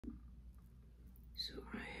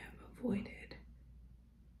avoided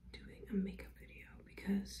doing a makeup video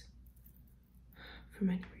because for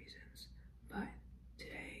many reasons, but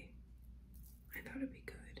today I thought it'd be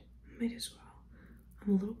good. Might as well.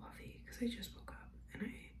 I'm a little puffy because I just woke up and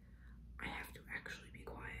I have to actually be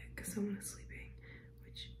quiet because someone is sleeping,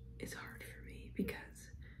 which is hard for me because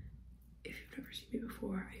if you've never seen me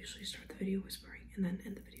before, I usually start the video whispering and then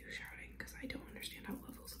end the video shouting because I don't understand how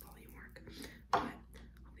levels of volume work. But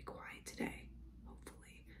I'll be quiet today,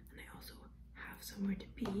 hopefully, and I also have somewhere to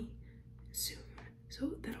be soon,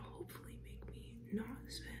 so that'll hopefully make me not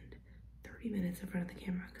spend 30 minutes in front of the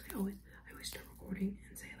camera because I always start recording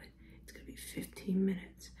and say like it's gonna be 15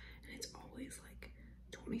 minutes and it's always like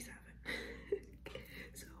 27.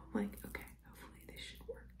 So I'm like, okay, hopefully this should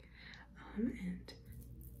work. And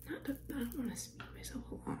I don't want to speed myself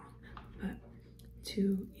along, but to,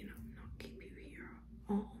 you know, not keep you here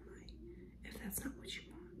all night if that's not what you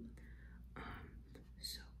want.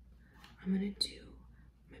 So I'm gonna do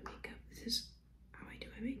my makeup. This is how I do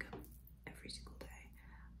my makeup every single day,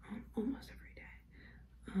 almost every day.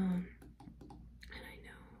 And I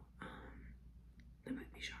know that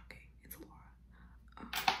might be shocking. It's a lot,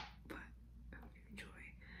 but I hope you enjoy.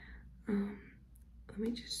 Let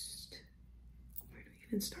me just, where do we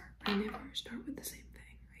even start? I never start with the same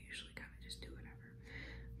thing. I usually kind of just do whatever.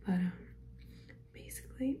 But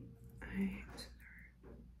basically,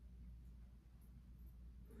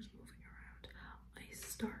 who's moving around? I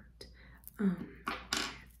start.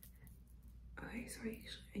 Okay, so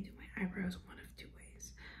I do my eyebrows one of two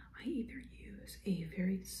ways. I either use a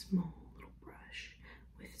very small little brush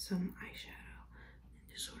with some eyeshadow and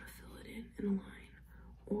just sort of fill it in a line,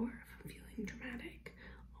 or if I'm feeling dramatic,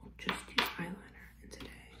 I'll just use eyeliner. And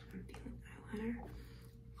today I'm feeling eyeliner.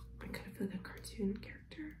 I kind of feel like a cartoon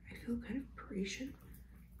character. I feel kind of Parisian.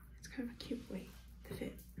 It's kind of a cute way to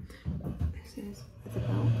fit. This is the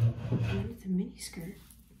belt, and then it's a mini skirt.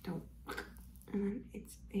 Don't. And then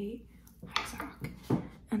it's a high sock,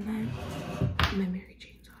 and then my Mary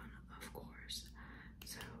Jane's on, of course.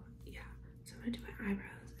 So yeah, so I'm gonna do my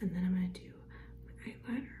eyebrows, and then I'm gonna do my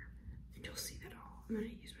eyeliner, and you'll see that all. I'm gonna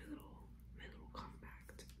use my little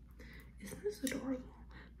compact. Isn't this adorable?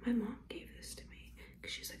 My mom gave this to me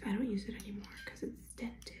because she's like, I don't use it anymore because it's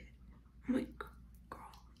dented. I'm like,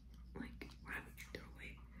 girl, like, why would you throw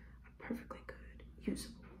away a perfectly good,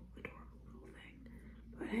 usable, adorable little thing?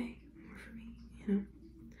 But hey, more for me, you know.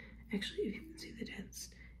 Actually, if you can see the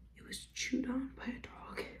dents, it was chewed on by a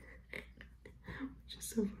dog, which is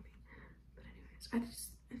so funny. But anyways, I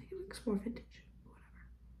think it looks more vintage, whatever.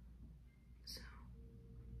 So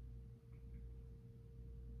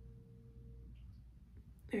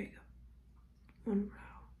there you go. One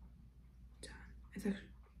brow done. It's actually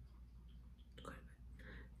quite a bit.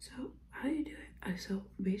 So how do you do it? So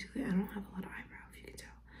basically, I don't have a lot of eyebrow, if you can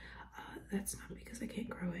tell. That's not because I can't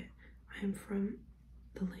grow it. I am from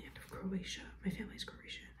the land of Croatia. My family's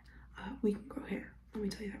Croatian. We can grow hair. Let me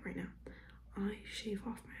tell you that right now. I shave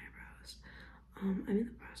off my eyebrows. I'm in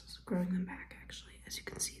the process of growing them back, actually. As you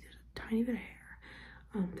can see, there's a tiny bit of hair.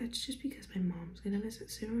 That's just because my mom's gonna visit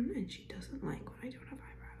soon, and she doesn't like when I don't have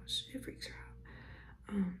eyebrows. It freaks her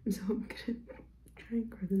out. So I'm gonna try and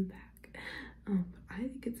grow them back. But I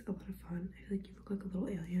think it's a lot of fun. I feel like you look like a little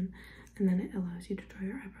alien, and then it allows you to draw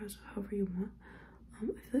your eyebrows however you want. I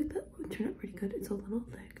feel like that would turn out pretty good. It's a little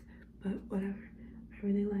thick, but whatever. I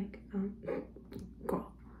really like,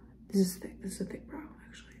 girl, this is thick. This is a thick brow,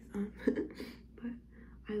 actually. But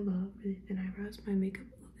I love really thin eyebrows. My makeup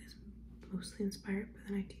look is mostly inspired by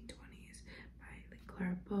the 1920s by like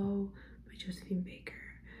Clara Bow, by Josephine Baker.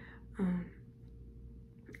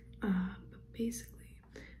 But basically,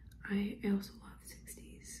 I also love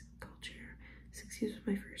 60s culture. 60s was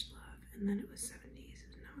my first love, and then it was 70s,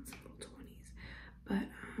 and now it's a little 20s. But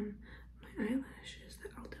my eyelashes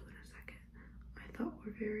that I'll do in a second, I thought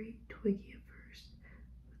were very twiggy at first,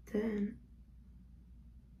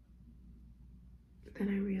 but then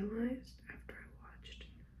I realized after I watched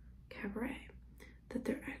Cabaret that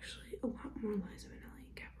they're actually a lot more Liza Minnelli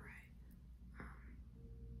in Cabaret.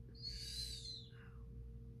 So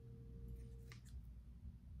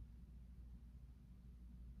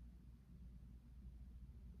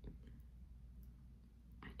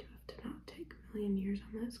I do have to not take a million years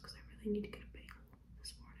on this because I really need to get a bagel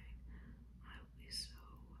this morning. I will be so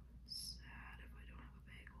sad if I don't have a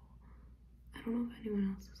bagel. I don't know if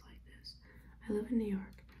anyone else is like this. I live in New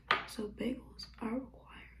York, so bagels are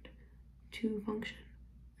required to function.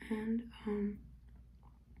 And I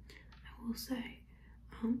will say,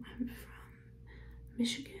 I'm from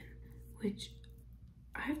Michigan, which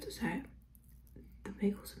I have to say, the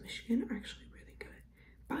bagels in Michigan are actually really good.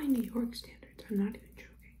 By New York standards, I'm not even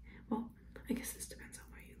joking. Well, I guess this depends on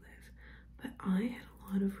where you live, but I had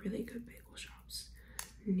a lot of really good bagel shops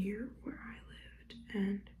near where I lived,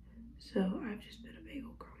 and so I've just been a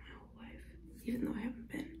bagel girl my whole life, even though I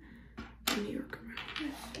haven't been in New York my whole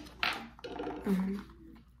life.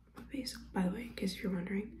 By the way, in case you're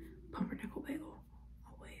wondering, pumpernickel bagel,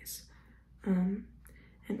 always. And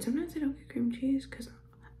sometimes I don't get cream cheese because,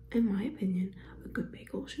 in my opinion, a good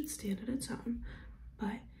bagel should stand on its own.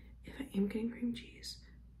 But if I am getting cream cheese,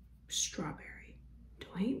 strawberry.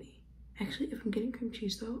 Don't hate me. Actually, if I'm getting cream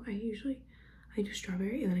cheese though, I do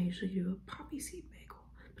strawberry, and then I usually do a poppy seed bagel.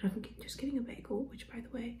 But if I'm just getting a bagel, which by the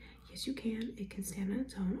way, yes you can, it can stand on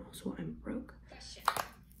its own. Also, I'm broke. Question.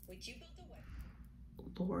 Would you build a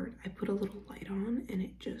web? Lord, I put a little light on and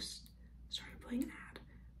it just started playing an ad.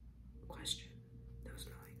 Question. That was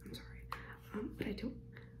annoying. I'm sorry. But I don't.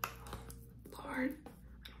 Oh, Lord,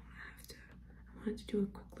 I don't want to have to. I wanted to do a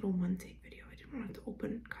quick little one-take video. I didn't want it to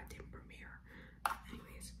open goddamn Premiere.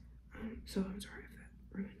 Anyways, so I'm sorry if that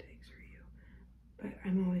ruined things for you. But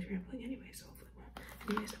I'm always rambling anyway, so hopefully it won't.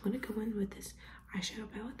 Anyways, I'm gonna go in with this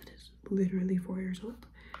eyeshadow palette that is literally 4 years old.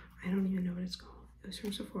 I don't even know what it's called. It was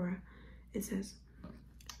from Sephora. It says,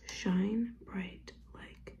 "Shine bright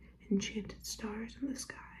like enchanted stars in the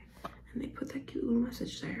sky." And they put that cute little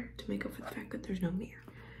message there to make up for the fact that there's no mirror.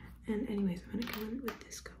 And anyways, I'm gonna go in with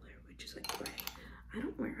this color, which is like gray. I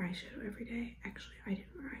don't wear eyeshadow every day. Actually, I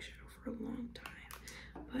didn't wear eyeshadow for a long time.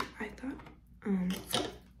 But I thought, I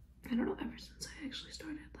don't know, ever since I actually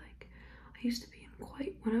started, like, I used to be in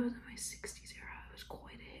quite, when I was in my 60s era, I was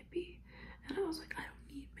quite a hippie. And I was like, I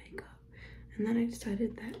don't need makeup. And then I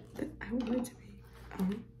decided that I wanted to be,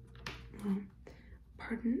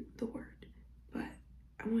 pardon the word, but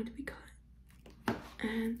I wanted to be cut.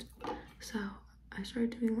 And so I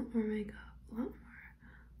started doing a lot more makeup, a lot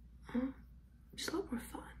more, just a lot more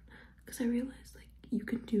fun. Because I realized, like, you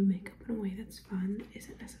can do makeup in a way that's fun,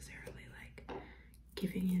 isn't necessarily, like,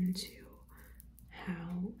 giving into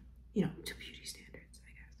how, you know, to beauty standards,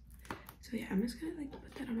 I guess. So yeah, I'm just gonna, like,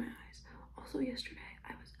 put that on my eyes. Also, yesterday,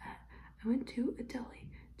 I went to a deli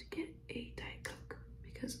to get a Diet Coke,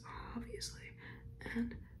 because obviously,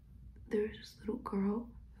 and there was this little girl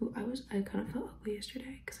who I kind of felt ugly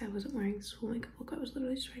yesterday because I wasn't wearing this full makeup look. I was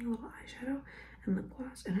literally just wearing a little eyeshadow and lip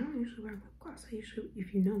gloss, and I don't usually wear lip gloss. I usually,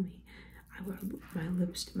 if you know me, I wear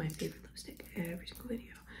my favorite lipstick every single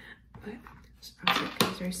video. But I was like, it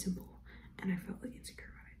was very simple, and I felt like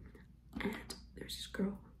insecure about it. And there's this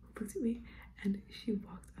girl who looked at me, and she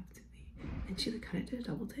walked up to me, and she like kind of did a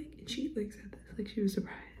double take, and she like said this, like she was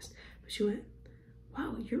surprised, but she went,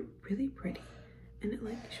 "Wow, you're really pretty." And it,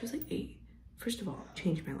 like, she was like 8. First of all,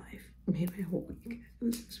 changed my life, made my whole week. It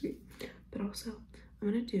was so sweet. But also, I'm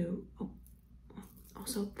gonna do,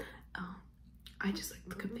 I just like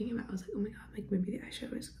kept thinking about, I was like, oh my god, like maybe the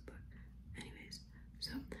eyeshadow is good. Anyways,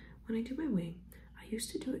 so when I do my wing, I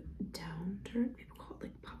used to do it downturned. People call it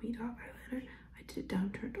like poppy dot eyeliner. I did it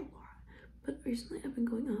downturned a lot, but recently I've been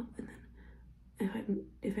going up, and then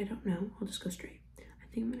if I don't know, I'll just go straight. I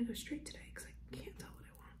think I'm gonna go straight today because I can't tell what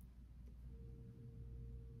I want.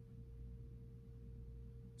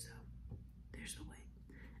 So there's the wing,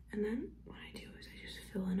 and then what I do is I just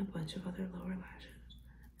fill in a bunch of other lower lashes,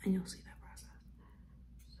 and you'll see that process.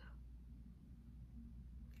 So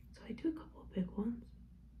I do a couple of big ones,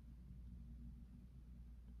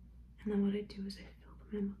 and then what I do is I fill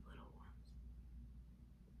them in with little ones.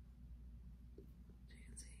 So you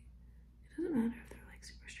can see, it doesn't matter if they're like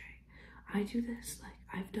super straight. I do this, like,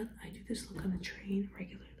 I do this look on the train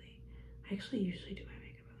regularly. I actually usually do my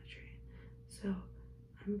makeup on the train. So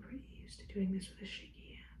I'm pretty used to doing this with a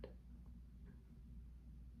shaky hand.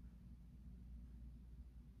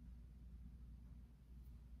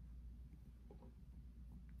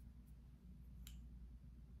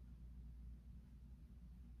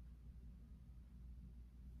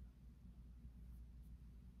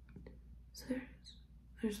 So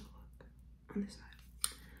there's a look on this side.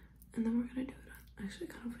 And then we're gonna do it on, actually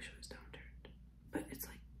I kind of wish it was downturned, but it's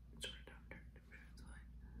like sort of downturned. I'm sure it's fine.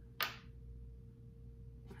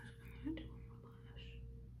 I'm gonna do one more lash.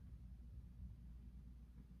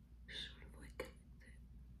 Sort of like connect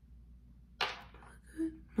it. Look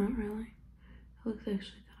good? Not really. It looks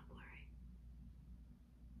actually kind of blurry.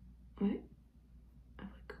 Wait, I've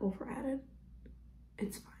like over added.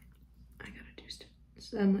 It's fine. I gotta do stuff.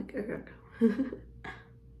 So I'm like, I gotta go. So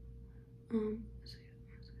yeah, I'm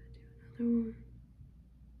just gonna do another one.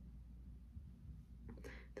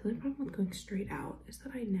 The only problem with going straight out is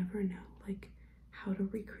that I never know, like, how to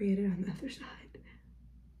recreate it on the other side.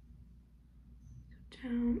 So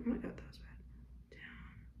down, oh my god, that was bad.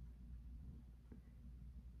 Down.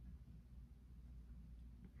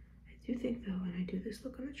 do think though, when I do this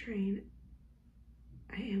look on the train,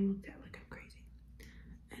 I am looked at like I'm crazy.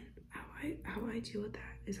 And how I deal with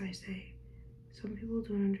that is I say, some people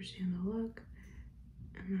don't understand the look,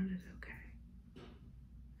 and that is okay.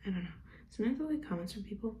 I don't know. Sometimes I'll get comments from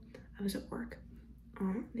people. I was at work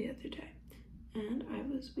the other day, and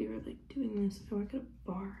we were like doing this. I work at a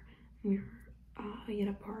bar, and we were at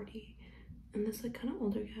a party, and this like kind of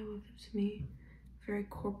older guy walked up to me, very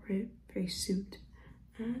corporate, very suit,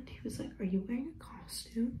 and he was like, "Are you wearing a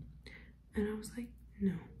costume?" And I was like,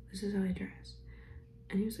 "No, this is how I dress."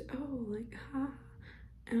 And he was like, "Oh, like, ha,"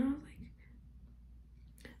 and I was like,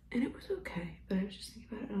 and it was okay, but I was just thinking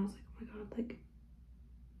about it, and I was like, "Oh my god, like,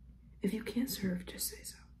 if you can't serve, just say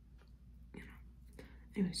so, you know."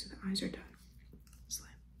 Anyway, so the eyes are done.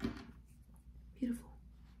 Slime. Beautiful.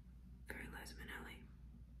 Very Les Manelli.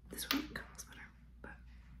 This one comes better, but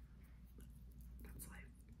that's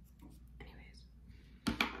life. Anyways,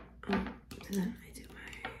 and then I do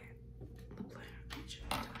my lip liner.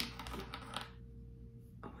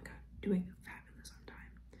 Oh my god, doing fabulous on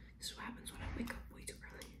time. This is what happens when I wake up way too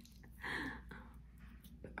early.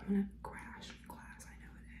 But I'm gonna crash in class. I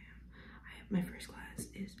know it. My first class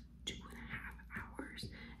is 2.5 hours,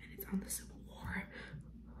 and it's on the Civil War.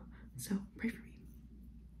 So pray for me.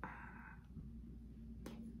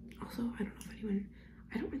 Also, I don't know if anyone.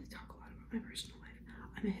 I don't really talk a lot about my personal life.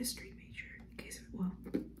 I'm a history major. In case, well,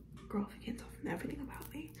 girl, if you can't tell from everything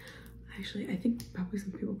about me, actually, I think probably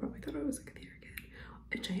some people probably thought I was like a theater kid,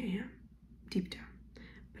 which I am, deep down.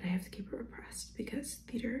 But I have to keep it repressed because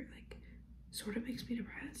theater, like, sort of makes me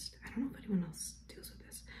depressed. I don't know if anyone else deals with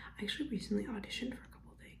this. I actually recently auditioned for a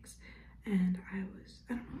couple things, and I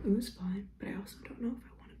don't know, it was fun, but I also don't know if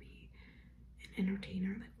I want to be an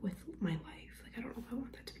entertainer, like, with my life. Like, I don't know if I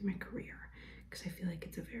want that to be my career, because I feel like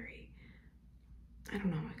it's a very, I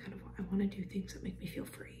don't know, I want to do things that make me feel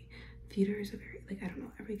free. Theater is a very, like, I don't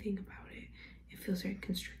know, everything about it, it feels very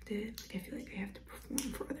constricted. Like, I feel like I have to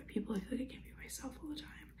perform for other people. I feel like I can't be myself all the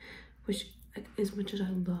time, which, like, as much as I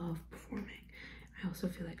love performing, I also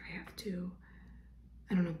feel like I have to,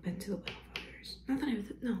 I don't know, bend to the will of others. Not that I have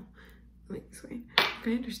to, no, let me explain. Like,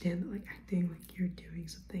 I understand that, like, acting, like, you're doing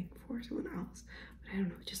something for someone else, but I don't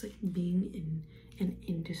know, just like being in an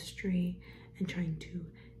industry and trying to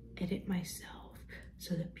edit myself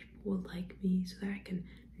so that people will like me, so that I can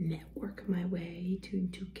network my way to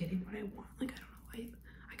getting what I want. Like, I don't know,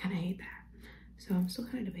 I kind of hate that. So I'm still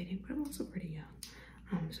kind of debating, but I'm also pretty young.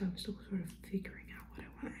 So I'm still sort of figuring out what I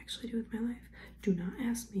want to actually do with my life. Do not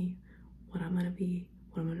ask me what I'm gonna be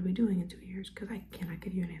doing in 2 years, because I cannot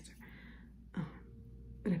give you an answer.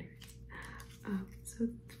 But anyways, so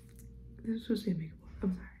this was supposed to be a makeup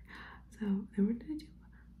look. I'm sorry. So then we're gonna do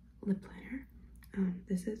lip liner.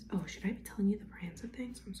 This is, oh, should I be telling you the brands of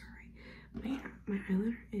things? I'm sorry. My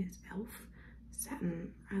eyeliner is e.l.f.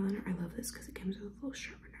 Satin eyeliner. I love this because it comes with a little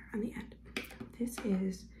sharpener on the end. This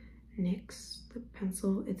is NYX lip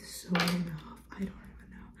pencil. It's so enough. I don't even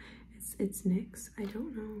know. It's NYX. I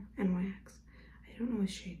don't know. NYX. I don't know what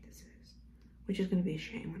shade this is, which is gonna be a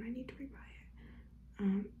shame when I need to rebuy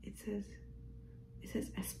it. It says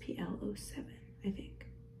SPL 07, I think.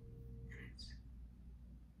 And it's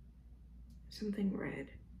something red.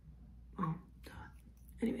 Oh, duh.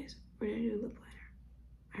 Anyways, we're gonna do lip liner.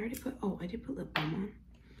 I already put, oh, I did put lip balm on.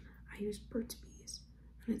 I used Burt's Bees,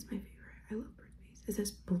 and it's my favorite. I love Burt's Bees. It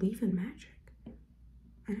says believe in magic.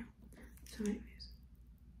 I know. So anyways.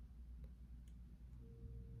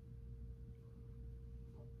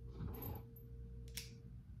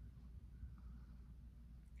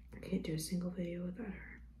 I can't do a single video without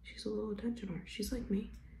her. She's a little attention whore. She's like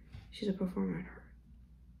me. She's a performer at heart.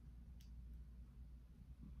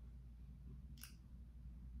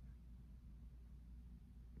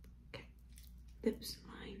 Okay, lips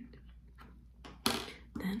lined.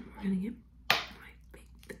 Then we're gonna get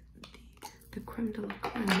the creme de la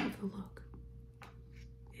creme of the look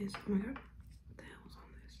is, oh my god, what the hell is on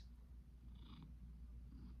this?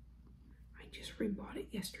 I just rebought it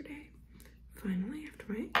yesterday. Finally, after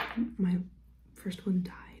my first one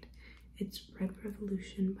died. It's Red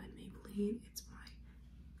Revolution by Maybelline. It's my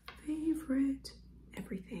favorite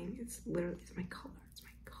everything. It's literally, it's my color. It's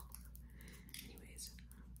my color. Anyways,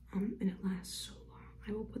 and it lasts so long.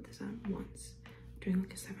 I will put this on once during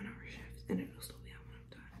like a 7-hour shift, and it'll still be on when I'm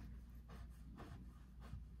done.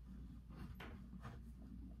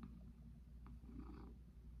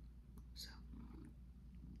 So,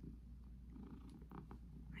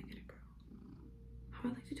 I get it, girl. How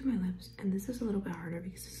I like to do my lips, and this is a little bit harder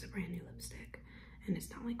because this is a brand new lipstick, and it's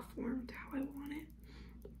not like formed how I want it.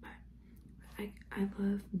 But I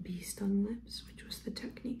love bee stung lips, which was the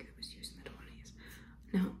technique that was used in the 20s.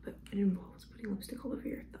 Now, but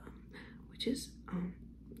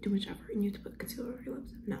and you have to put concealer over your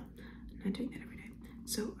lips. No, I'm not doing that every day.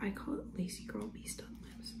 So I call it Lazy Girl Bee Stung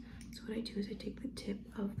Lips. So what I do is I take the tip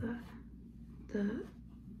of the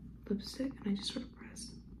lipstick and I just sort of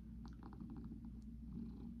press.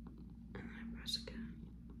 And then I press again.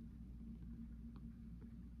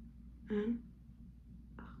 And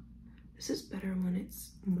this is better when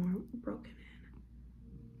it's more broken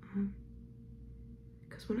in.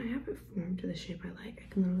 Because when I have it formed to the shape I like,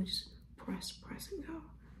 I can literally just press and go.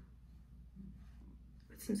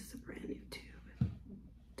 But since it's a brand new tube, it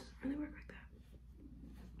doesn't really work like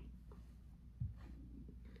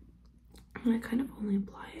that. And I kind of only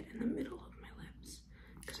apply it in the middle of my lips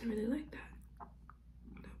because I really like that.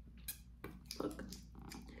 Look.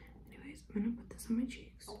 Anyways, I'm gonna put this on my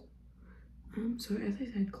cheeks. So as I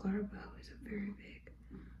said, Clara Bow is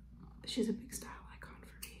she's a big style icon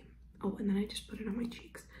for me. Oh, and then I just put it on my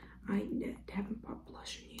cheeks. I haven't bought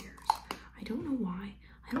blush in years. I don't know why.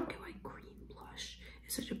 I don't get why green blush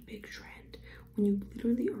is such a big trend when you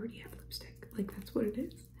literally already have lipstick. Like, that's what it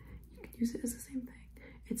is. You can use it as the same thing.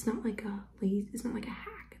 It's not like it's not like a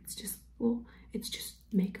hack. It's just, well, it's just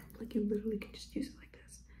makeup. Like, you literally can just use it like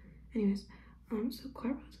this. Anyways, so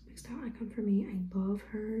Clara Bow is a big style icon for me. I love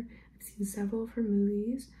her. I've seen several of her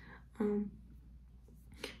movies.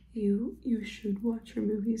 You should watch her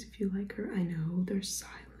movies if you like her. I know they're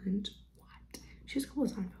silent. What? She has a couple of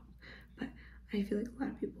silent films, but I feel like a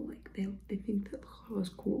lot of people like they think that Clara was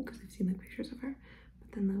cool because they've seen like pictures of her,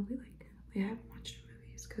 but then they'll be like, "Wait, I haven't watched her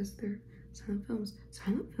movies because they're silent films."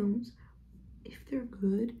 Silent films, if they're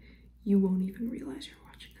good, you won't even realize you're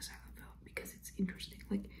watching a silent film because it's interesting.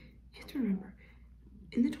 Like, you have to remember,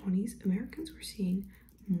 in the 20s, Americans were seeing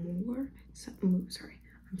more. Sorry,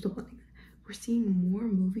 I'm still blending that. We're seeing more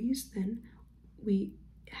movies than we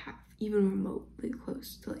have even remotely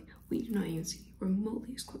close to. Like, we do not even see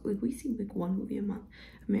remotely as close. Like, we see like one movie a month.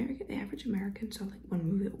 The average American saw like one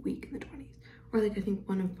movie a week in the 20s, or like I think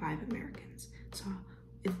 1 in 5 Americans saw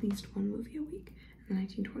at least one movie a week in the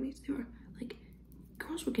 1920s. They were like,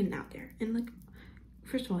 girls were getting out there, and like,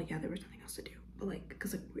 first of all, yeah, there was nothing else to do, but like,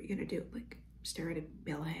 because like, what are you gonna do? Like, stare at a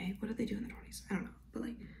ballet? What did they do in the 20s? I don't know, but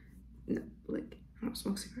like, no, like, I don't know,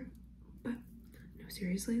 smoke cigarette. But no,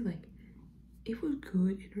 seriously, like, it was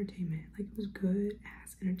good entertainment. Like, it was good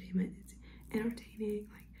ass entertainment. It's entertaining.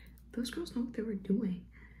 Like, those girls know what they were doing.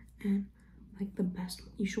 And like, the best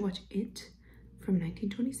one, you should watch It from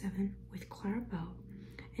 1927 with Clara Bow.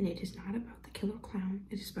 And it is not about the killer clown.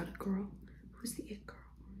 It is about a girl who's the it girl,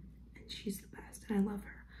 and she's the best, and I love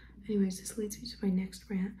her. Anyways, this leads me to my next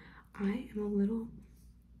rant. I am a little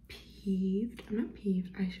peeved. I'm not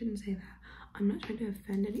peeved. I shouldn't say that. I'm not trying to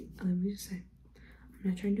offend let me just say, I'm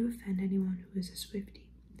not trying to offend anyone who is a Swiftie,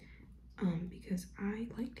 because I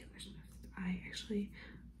like Taylor Swift. I actually,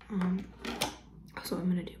 also I'm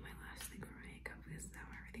gonna do my last thing for my makeup because now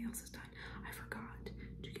everything else is done. I forgot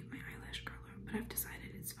to get my eyelash curler, but I've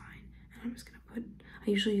decided it's fine, and I'm just gonna I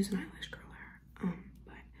usually use an eyelash curler,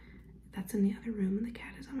 but that's in the other room, and the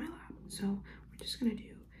cat is on my lap, so we're just gonna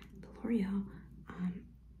do the L'Oreal,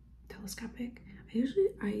 telescopic.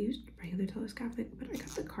 I used regular telescopic, but I got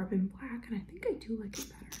the carbon black, and I think I do like it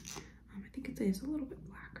better. I think it is a little bit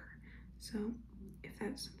blacker. So if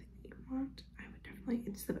that's something that you want, I would definitely,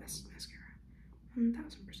 it's the best mascara. 1000%.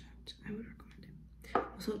 I would recommend it.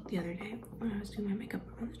 Also, the other day when I was doing my makeup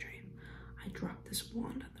on the train, I dropped this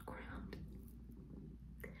wand on the ground,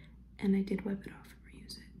 and I did wipe it off and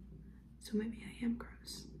reuse it. So maybe I am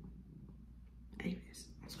gross. Anyways,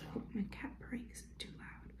 also I hope my cat purring isn't too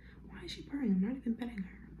loud. Why is she purring? I'm not even petting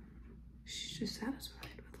her. She's just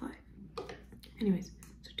satisfied with life. Anyways,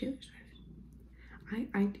 so Taylor Swift.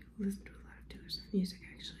 I do listen to a lot of Taylor Swift music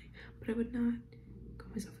actually, but I would not call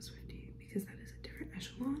myself a Swiftie because that is a different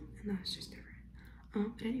echelon, and that's just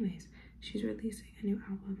different. But anyways, she's releasing a new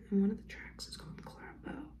album, and one of the tracks is called Clara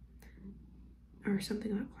Bow, or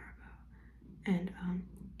something about Clara Bow, and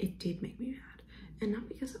it did make me mad, and not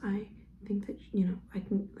because I think that, you know, I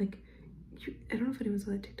can, like, I don't know if anyone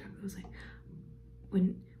saw that TikTok that was like,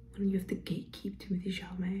 when you have to gatekeep Timothy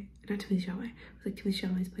Chalamet, not Timothy Chalamet, it was like Timothy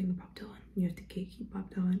Chalamet is playing the Bob Dylan, and you have to gatekeep Bob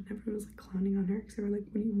Dylan. Everyone was like clowning on her because they were like,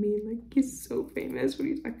 what do you mean? Like, he's so famous, what are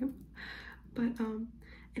you talking about? But,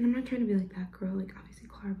 and I'm not trying to be like that girl, like, obviously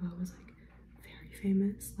Clara Bow was like very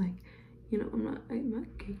famous, like, you know, I'm not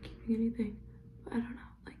gatekeeping anything, but I don't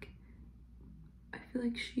know, like, I feel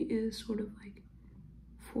like she is sort of like,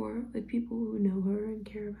 for like people who know her and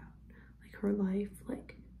care about like her life,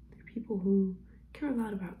 like they're people who care a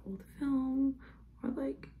lot about old film or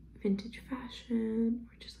like vintage fashion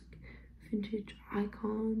or just like vintage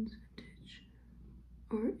icons, vintage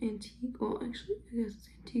or antique. Well, actually, I guess it's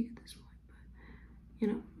antique at this point, but you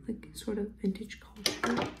know, like sort of vintage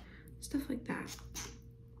culture, stuff like that.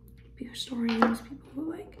 Be historians, people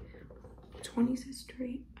who like 20s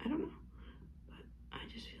history. I don't know, but I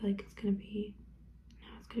just feel like it's gonna be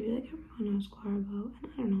like everyone knows Clarabelle,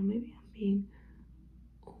 and I don't know, maybe I'm being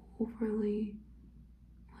overly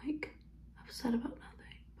like upset about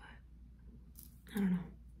nothing, but I don't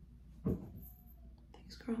know.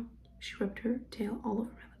 Thanks, girl. She rubbed her tail all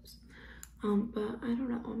over my lips. But I don't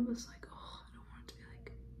know. I'm just like, oh, I don't want it to be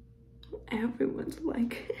like everyone's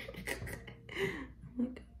like. I'm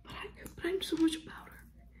like, but I'm so much about her.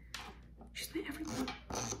 She's my everything.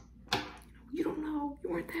 You don't know. You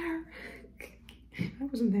weren't there. I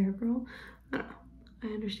wasn't there, girl. I don't know. I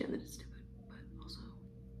understand that it's stupid, but also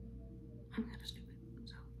I'm kind of stupid.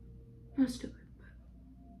 So I'm not stupid,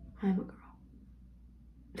 but I'm a girl.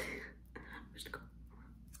 I'm just a girl. Oh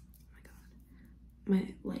my god.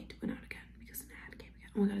 My light went out again because an ad came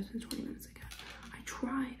again. Oh my god, it's been 20 minutes again. I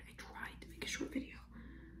tried to make a short video.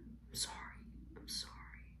 I'm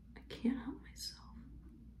sorry. I can't help myself.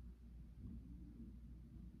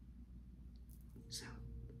 So,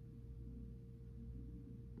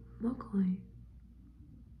 luckily,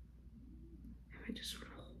 if I just sort of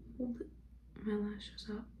hold my lashes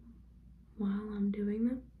up while I'm doing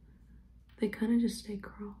them, they kind of just stay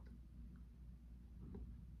curled.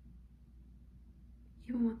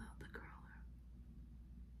 Even without the curler.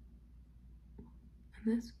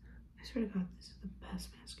 And this, I swear to God, this is the best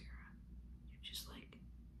mascara. You're just like,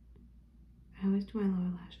 I always do my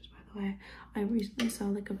lower lashes, by the way. I recently saw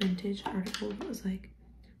like a vintage article that was like,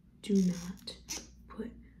 do not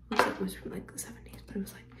put, it was from like the 70s, but it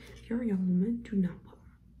was like, if you're a young woman, do not put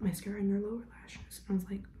mascara in your lower lashes. And I was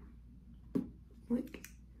like,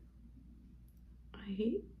 I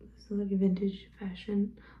hate this is like a vintage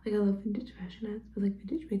fashion. Like I love vintage fashion ads, but like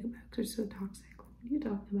vintage makeup ads are so toxic. Like, what are you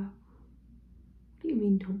talking about? What do you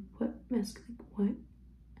mean don't put mascara? Like what?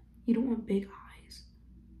 You don't want big eyes,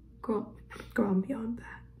 girl. I'm beyond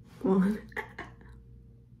that. Come on.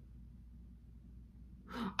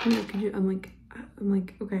 I'm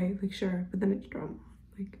like, okay, like sure, but then it's drama.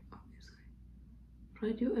 Like obviously, what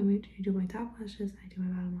I do, I do my top lashes, I do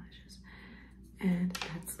my bottom lashes, and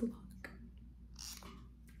that's the look.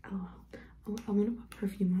 LOL. Oh, I want to put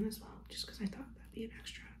perfume on as well, just because I thought that'd be an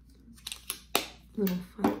extra little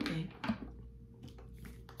fun thing.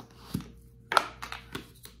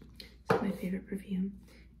 It's my favorite perfume.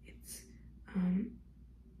 It's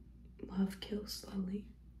Love Kills Slowly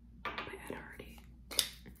by Ed Hardy.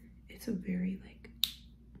 It's a very like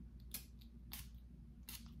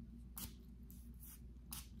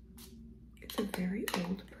it's a very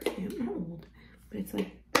old perfume. Not old, but it's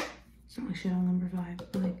like it's not like Chanel No. 5,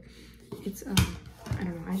 but like it's I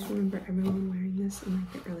don't know, I just remember everyone wearing this in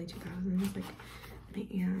like the early 2000s, like my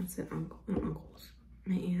aunts and uncles.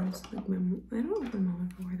 My aunts, like my mom, I don't know if my mom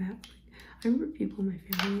ever wore that, but like, I remember people in my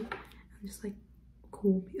family and just like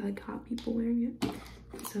cool, like hot people wearing it.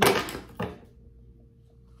 So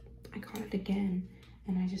I got it again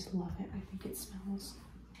and I just love it. I think it smells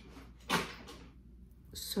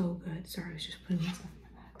so good. Sorry, I was just putting myself in my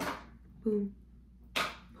bag. Boom.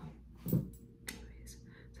 Boom. Anyways, so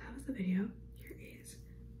that was the video. Here is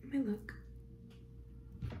my look.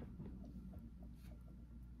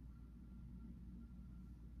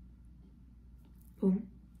 Boom.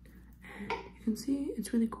 And you can see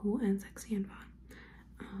it's really cool and sexy and fun.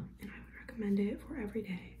 And I would recommend it for every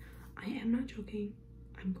day. I am not joking.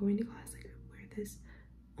 I'm going to class. Like, I wear this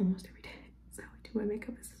almost every day. So I do my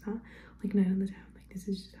makeup. This is not like night on the town. Like, this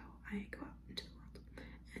is just how I go out into the world.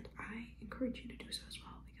 And I encourage you to do so as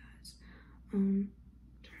well because,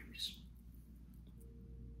 sorry, I'm just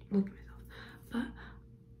looking at myself.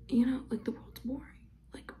 But, you know, like, the world's boring.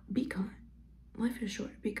 Like, be kind. Life is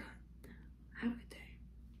short. Be kind. Have a good day.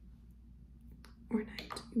 Or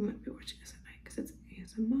night. You might be watching this at night because it's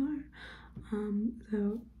ASMR. So if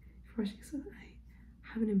you're watching this at night,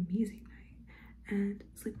 have an amazing night and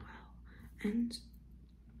sleep well. And